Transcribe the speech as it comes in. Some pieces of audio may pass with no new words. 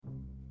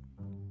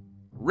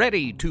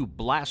ready to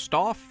blast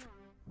off?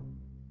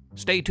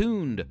 Stay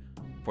tuned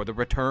for the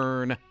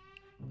return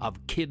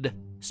of Kid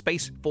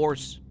Space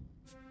Force.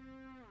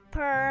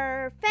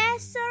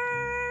 Professor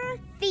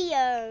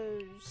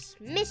Theo's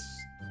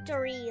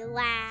Mystery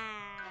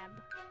Lab.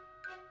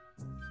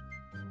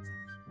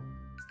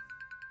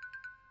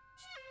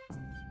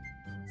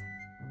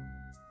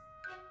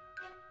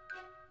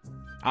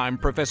 I'm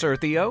Professor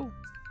Theo.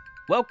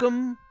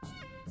 Welcome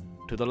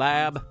to the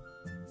lab.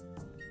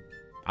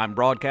 I'm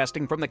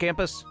broadcasting from the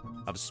campus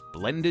of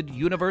Splendid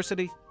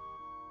University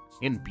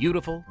in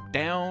beautiful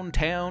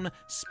downtown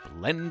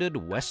Splendid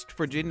West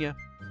Virginia,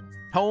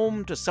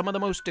 home to some of the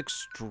most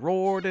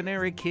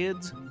extraordinary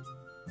kids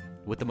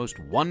with the most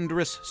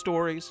wondrous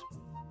stories,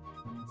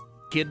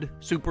 kid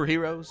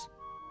superheroes,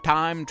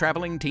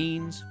 time-traveling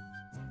teens,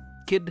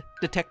 kid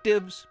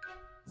detectives,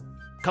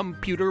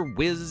 computer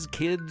whiz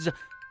kids,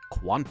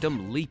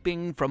 quantum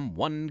leaping from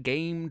one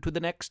game to the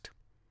next,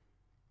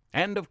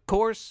 and of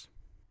course,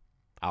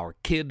 our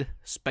Kid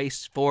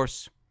Space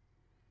Force.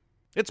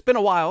 It's been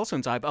a while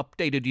since I've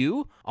updated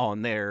you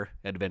on their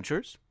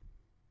adventures.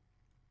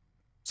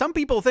 Some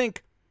people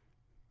think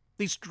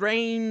these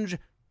strange,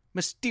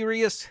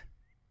 mysterious,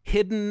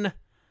 hidden,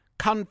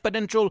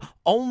 confidential,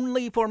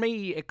 only for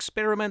me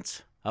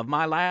experiments of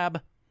my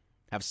lab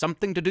have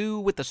something to do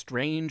with the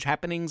strange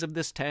happenings of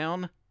this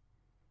town.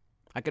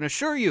 I can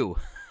assure you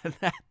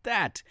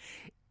that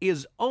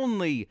is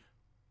only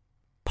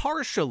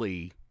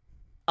partially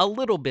a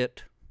little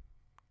bit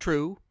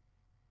true.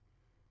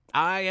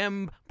 I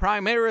am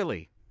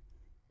primarily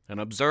an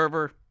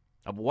observer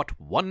of what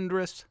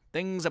wondrous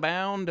things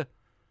abound,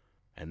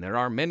 and there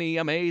are many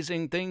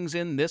amazing things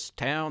in this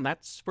town,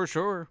 that's for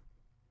sure.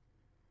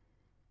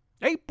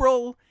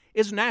 April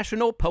is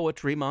National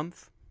Poetry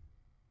Month,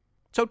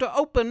 so to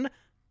open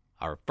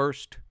our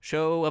first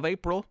show of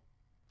April,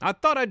 I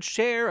thought I'd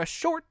share a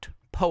short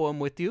poem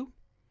with you.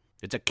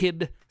 It's a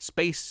Kid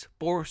Space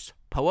Force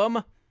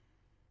poem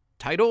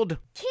titled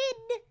Kid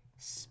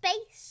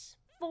Space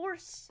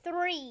Force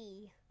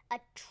 3, A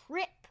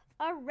Trip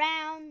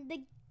Around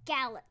the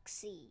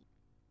Galaxy.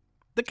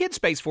 The Kid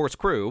Space Force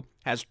crew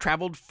has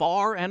traveled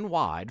far and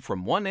wide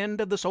from one end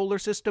of the solar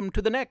system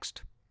to the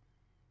next.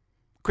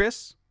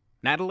 Chris,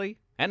 Natalie,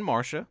 and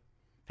Marcia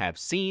have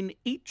seen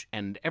each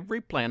and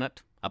every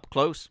planet up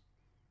close.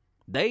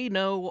 They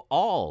know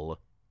all.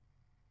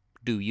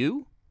 Do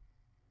you?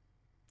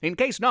 In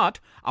case not,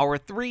 our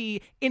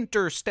three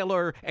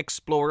interstellar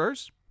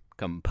explorers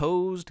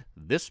composed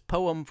this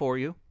poem for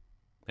you.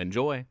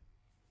 Enjoy.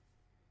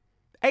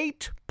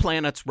 8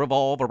 planets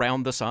revolve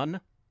around the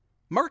sun.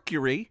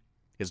 Mercury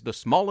is the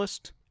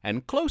smallest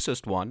and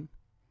closest one.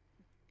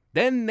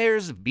 Then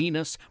there's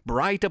Venus,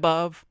 bright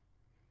above,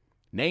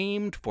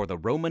 named for the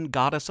Roman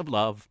goddess of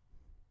love.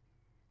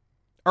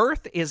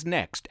 Earth is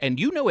next, and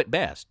you know it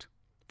best,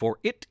 for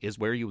it is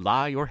where you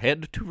lie your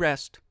head to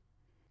rest.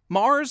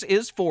 Mars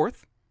is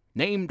 4th,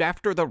 named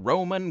after the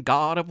Roman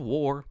god of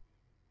war.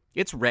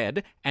 It's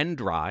red and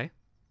dry,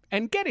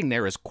 and getting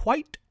there is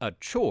quite a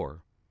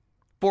chore,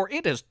 for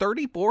it is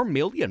 34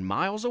 million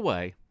miles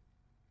away.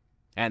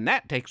 And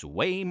that takes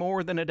way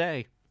more than a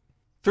day.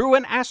 Through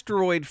an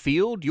asteroid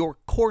field your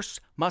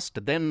course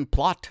must then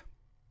plot,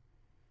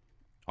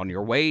 on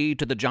your way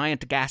to the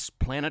giant gas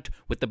planet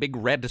with the big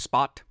red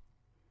spot.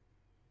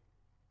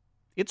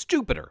 It's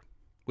Jupiter,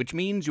 which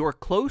means you're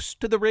close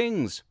to the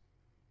rings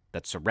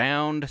that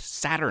surround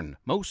Saturn,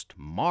 most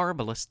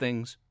marvelous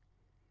things.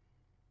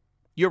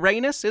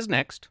 Uranus is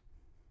next.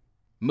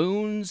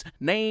 Moons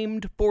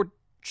named for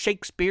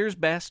Shakespeare's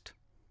best.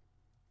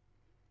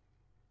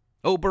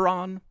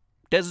 Oberon,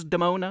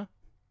 Desdemona,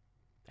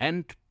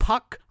 and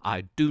Puck,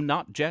 I do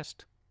not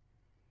jest.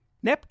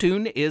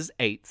 Neptune is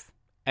 8th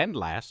and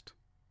last,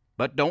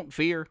 but don't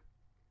fear,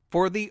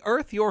 for the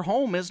Earth your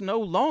home is no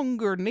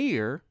longer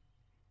near.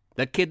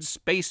 The Kid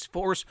Space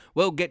Force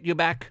will get you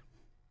back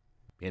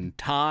in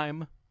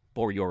time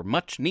for your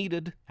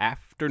much-needed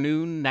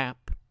afternoon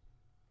nap.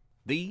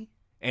 The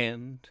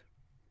end.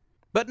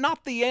 But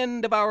not the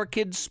end of our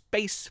Kid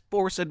Space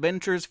Force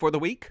adventures for the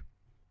week.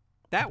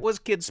 That was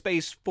Kid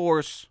Space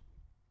Force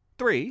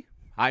 3.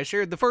 I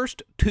shared the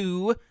first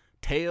 2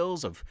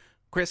 tales of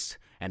Chris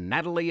and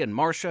Natalie and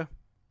Marcia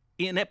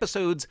in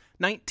episodes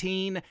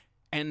 19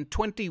 and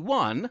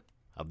 21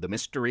 of the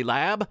Mystery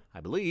Lab, I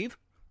believe.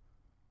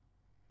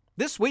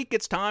 This week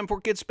it's time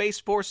for Kid Space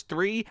Force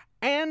 3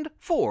 and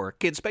 4.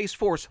 Kid Space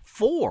Force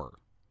 4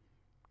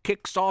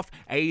 kicks off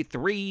a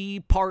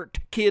 3-part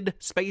Kid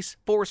Space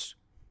Force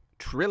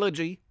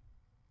trilogy.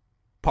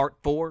 Part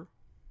 4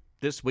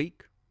 this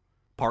week,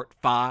 Part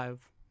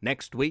 5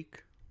 next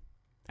week,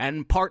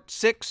 and Part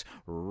 6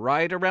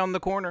 right around the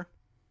corner.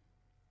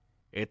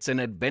 It's an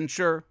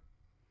adventure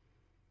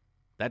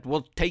that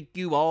will take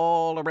you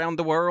all around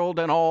the world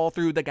and all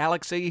through the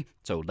galaxy.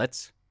 So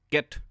let's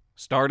get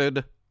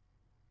started.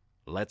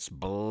 Let's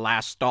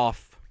blast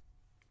off.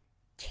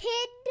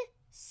 Kid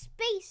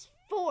Space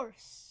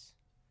Force,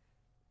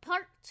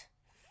 Part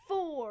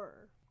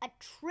 4, A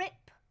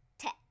Trip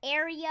to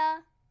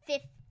Area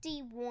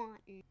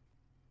 51.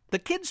 The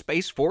Kid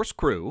Space Force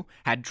crew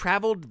had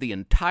traveled the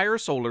entire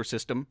solar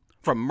system,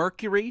 from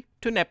Mercury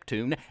to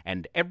Neptune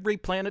and every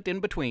planet in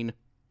between.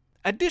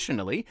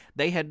 Additionally,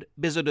 they had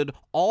visited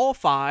all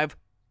 5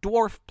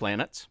 dwarf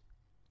planets.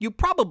 You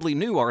probably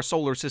knew our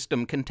solar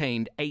system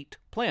contained 8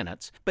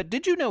 planets, but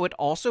did you know it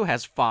also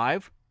has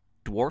 5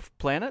 dwarf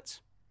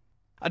planets?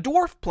 A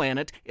dwarf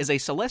planet is a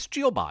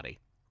celestial body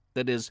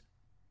that is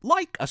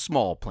like a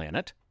small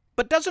planet,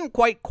 but doesn't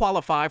quite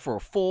qualify for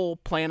full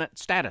planet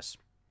status.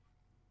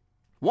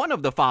 One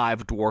of the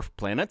 5 dwarf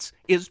planets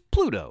is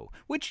Pluto,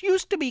 which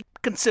used to be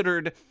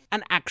considered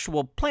an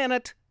actual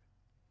planet.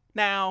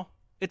 Now,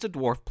 it's a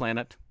dwarf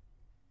planet.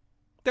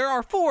 There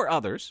are 4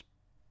 others.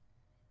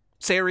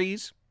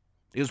 Ceres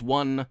is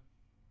one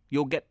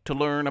you'll get to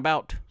learn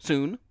about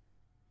soon.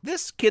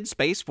 This Kid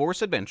Space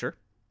Force adventure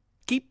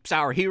keeps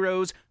our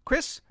heroes,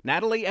 Chris,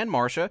 Natalie, and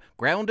Marcia,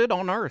 grounded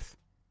on Earth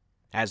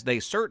as they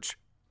search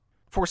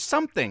for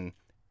something,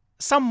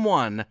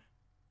 someone,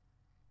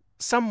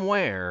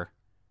 somewhere,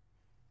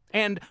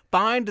 and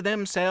find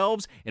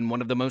themselves in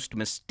one of the most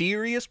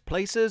mysterious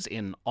places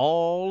in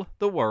all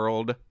the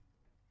world.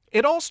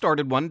 It all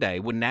started one day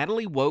when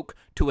Natalie woke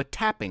to a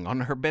tapping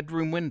on her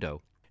bedroom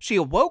window. She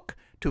awoke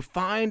to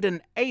find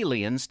an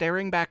alien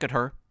staring back at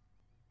her.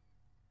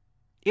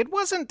 It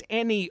wasn't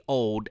any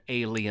old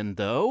alien,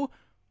 though.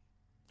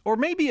 Or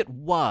maybe it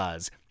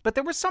was, but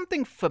there was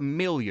something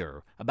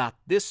familiar about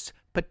this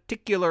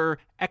particular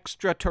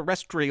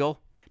extraterrestrial.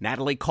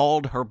 Natalie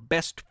called her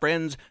best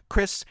friends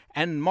Chris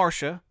and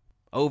Marcia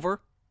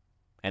over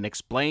and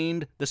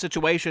explained the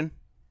situation.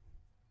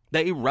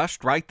 They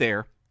rushed right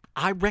there.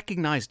 I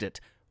recognized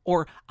it,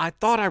 or I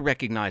thought I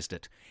recognized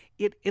it.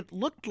 It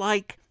looked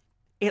like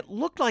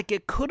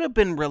it could have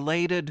been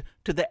related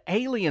to the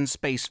alien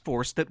space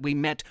force that we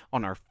met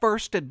on our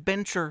first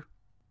adventure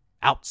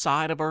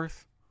outside of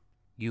Earth.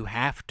 You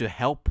have to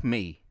help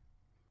me.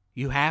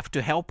 You have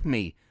to help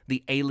me,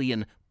 the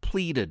alien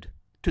pleaded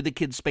to the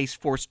Kid Space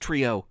Force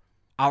trio.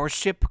 Our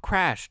ship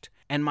crashed,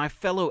 and my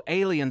fellow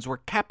aliens were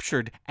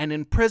captured and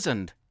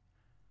imprisoned.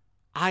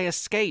 I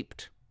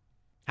escaped.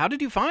 How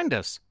did you find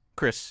us?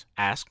 Chris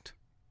asked.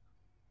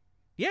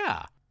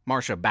 Yeah,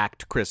 Marcia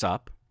backed Chris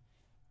up.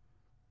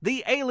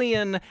 The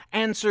alien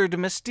answered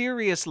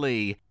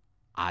mysteriously,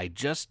 I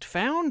just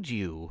found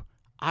you.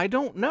 I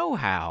don't know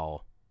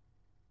how.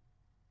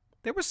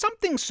 There was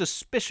something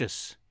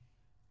suspicious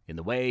in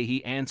the way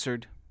he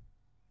answered.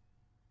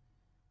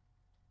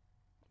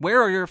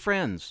 Where are your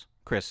friends?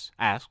 Chris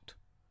asked.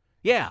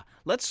 Yeah,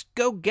 let's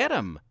go get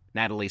 'em,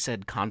 Natalie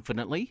said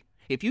confidently.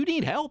 If you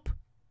need help.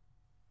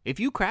 If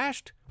you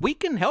crashed, we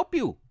can help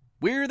you.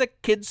 We're the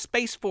Kid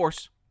Space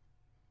Force.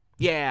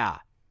 Yeah,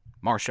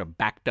 Marcia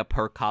backed up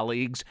her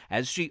colleagues,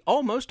 as she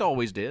almost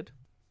always did.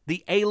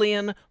 The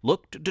alien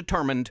looked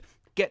determined.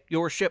 Get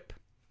your ship.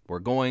 We're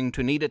going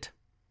to need it.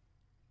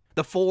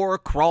 The 4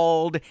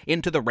 crawled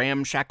into the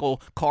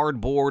ramshackle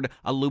cardboard,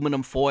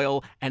 aluminum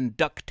foil, and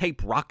duct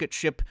tape rocket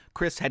ship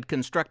Chris had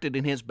constructed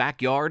in his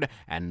backyard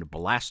and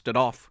blasted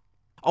off.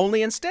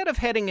 Only instead of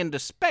heading into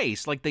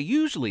space like they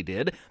usually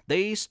did,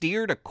 they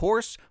steered a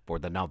course for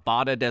the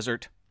Nevada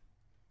desert.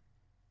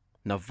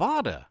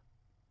 Nevada?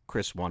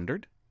 Chris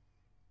wondered.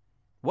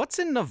 What's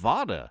in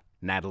Nevada?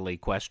 Natalie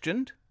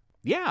questioned.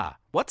 Yeah,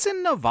 what's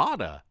in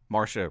Nevada?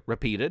 Marcia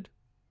repeated.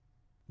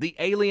 The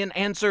alien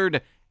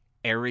answered,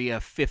 Area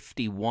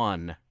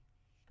 51.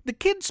 The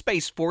Kid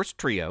Space Force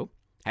trio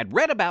had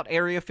read about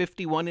Area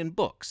 51 in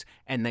books,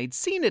 and they'd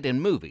seen it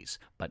in movies,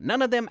 but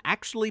none of them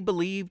actually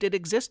believed it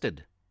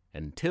existed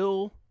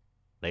until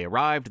they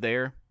arrived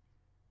there.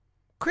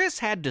 Chris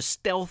had to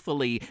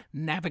stealthily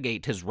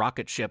navigate his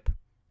rocket ship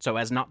so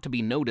as not to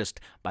be noticed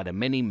by the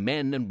many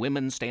men and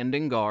women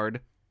standing guard.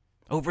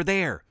 Over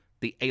there,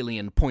 the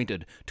alien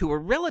pointed to a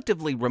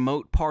relatively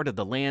remote part of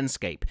the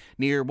landscape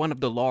near one of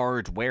the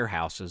large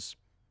warehouses.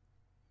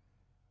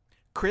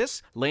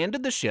 Chris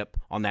landed the ship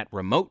on that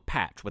remote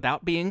patch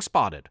without being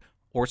spotted,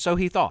 or so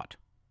he thought.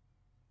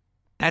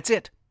 That's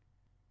it.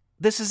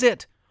 This is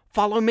it.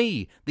 Follow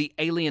me, the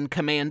alien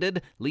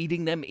commanded,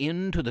 leading them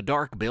into the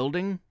dark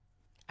building.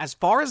 As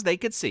far as they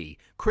could see,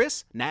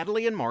 Chris,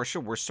 Natalie, and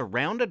Marcia were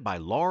surrounded by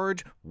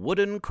large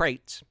wooden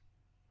crates.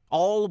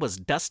 All was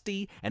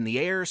dusty, and the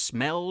air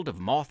smelled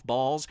of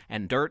mothballs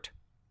and dirt.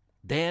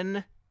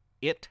 Then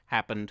it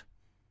happened.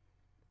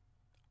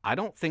 I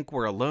don't think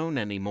we're alone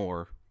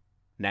anymore,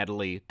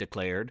 Natalie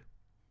declared.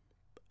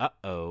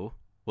 Uh-oh,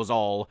 was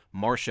all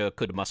Marcia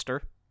could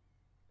muster.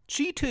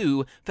 She,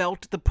 too,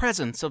 felt the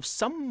presence of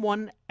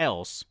someone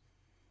else.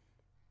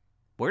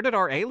 Where did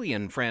our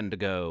alien friend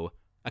go?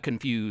 A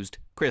confused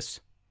Chris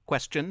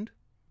questioned.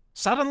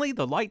 Suddenly,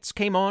 the lights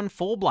came on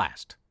full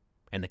blast,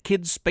 and the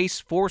Kid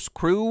Space Force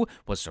crew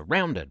was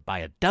surrounded by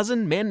a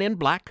dozen men in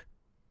black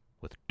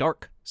with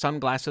dark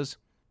sunglasses.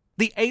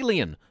 The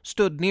alien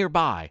stood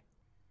nearby.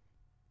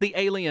 The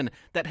alien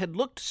that had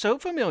looked so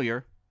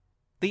familiar.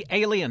 The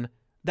alien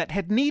that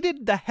had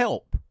needed the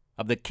help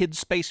of the Kid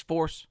Space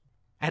Force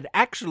had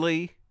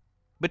actually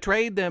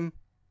betrayed them.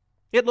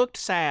 It looked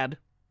sad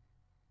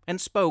and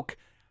spoke,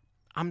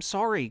 I'm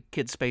sorry,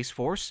 Kid Space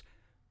Force.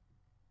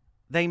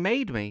 They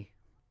made me.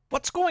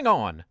 What's going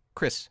on?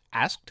 Chris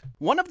asked.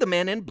 One of the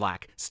men in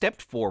black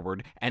stepped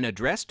forward and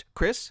addressed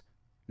Chris,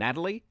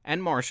 Natalie,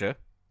 and Marcia.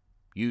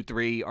 You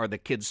three are the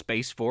Kid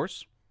Space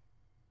Force?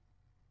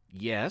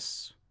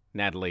 Yes,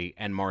 Natalie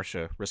and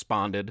Marcia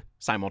responded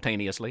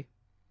simultaneously.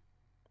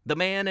 The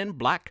man in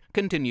black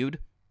continued,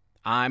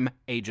 I'm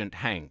Agent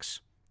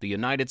Hanks. The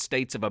United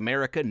States of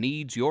America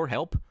needs your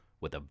help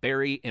with a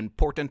very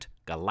important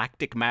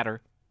galactic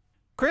matter.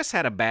 Chris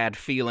had a bad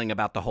feeling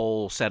about the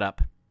whole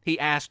setup. He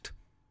asked,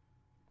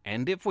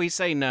 And if we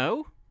say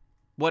no?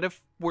 What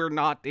if we're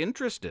not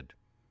interested?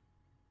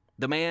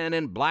 The man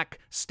in black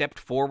stepped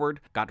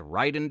forward, got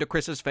right into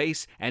Chris's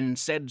face, and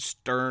said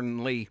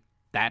sternly,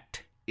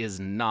 That is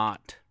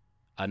not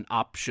an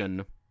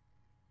option.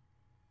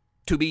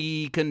 To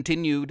be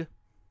continued.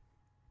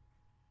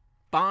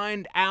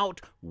 Find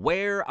out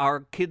where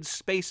our Kid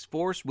Space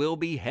Force will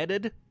be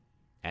headed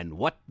and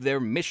what their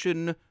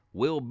mission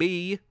will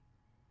be.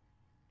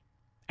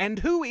 And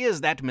who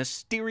is that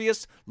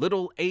mysterious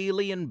little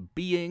alien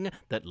being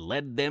that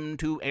led them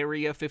to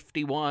Area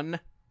 51?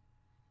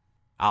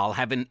 I'll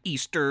have an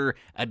Easter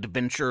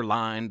adventure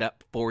lined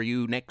up for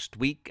you next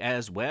week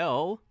as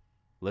well,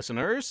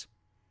 listeners.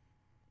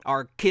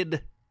 Our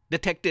kid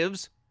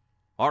detectives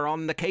are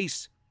on the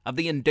case of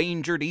the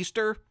endangered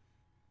Easter.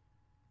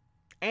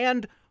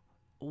 And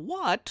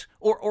what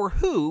or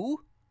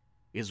who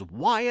is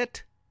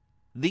Wyatt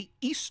the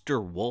Easter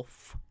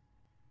Wolf?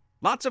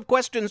 Lots of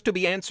questions to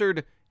be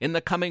answered in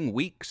the coming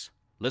weeks,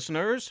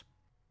 listeners.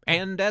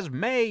 And as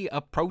May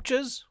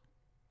approaches,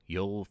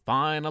 you'll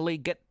finally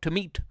get to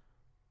meet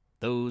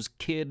those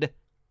kid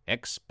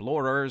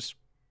explorers.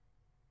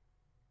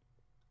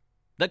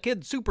 The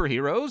kid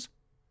superheroes,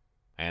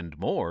 and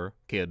more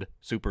kid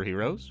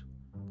superheroes,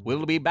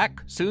 will be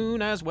back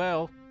soon as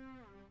well.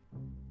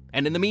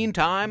 And in the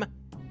meantime,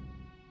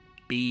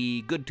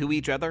 be good to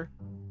each other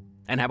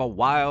and have a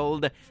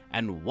wild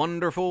and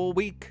wonderful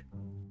week.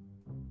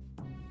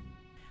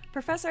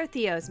 Professor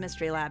Theo's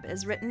Mystery Lab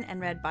is written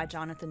and read by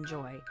Jonathan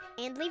Joy.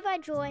 And Levi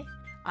Joy.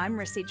 I'm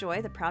Rissy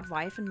Joy, the proud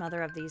wife and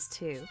mother of these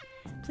two.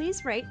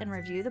 Please rate and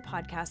review the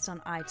podcast on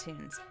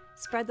iTunes.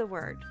 Spread the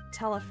word.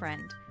 Tell a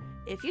friend.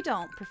 If you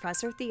don't,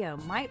 Professor Theo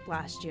might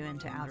blast you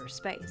into outer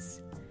space.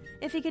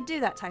 If he could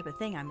do that type of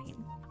thing, I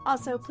mean.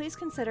 Also, please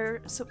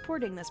consider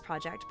supporting this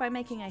project by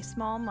making a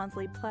small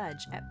monthly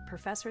pledge at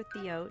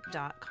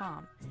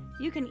ProfessorTheo.com.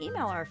 You can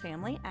email our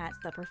family at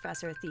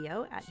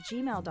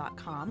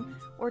theprofessortheo@gmail.com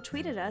or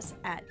tweet at us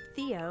at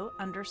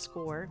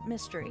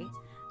Theo_mystery.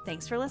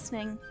 Thanks for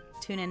listening.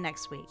 Tune in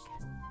next week.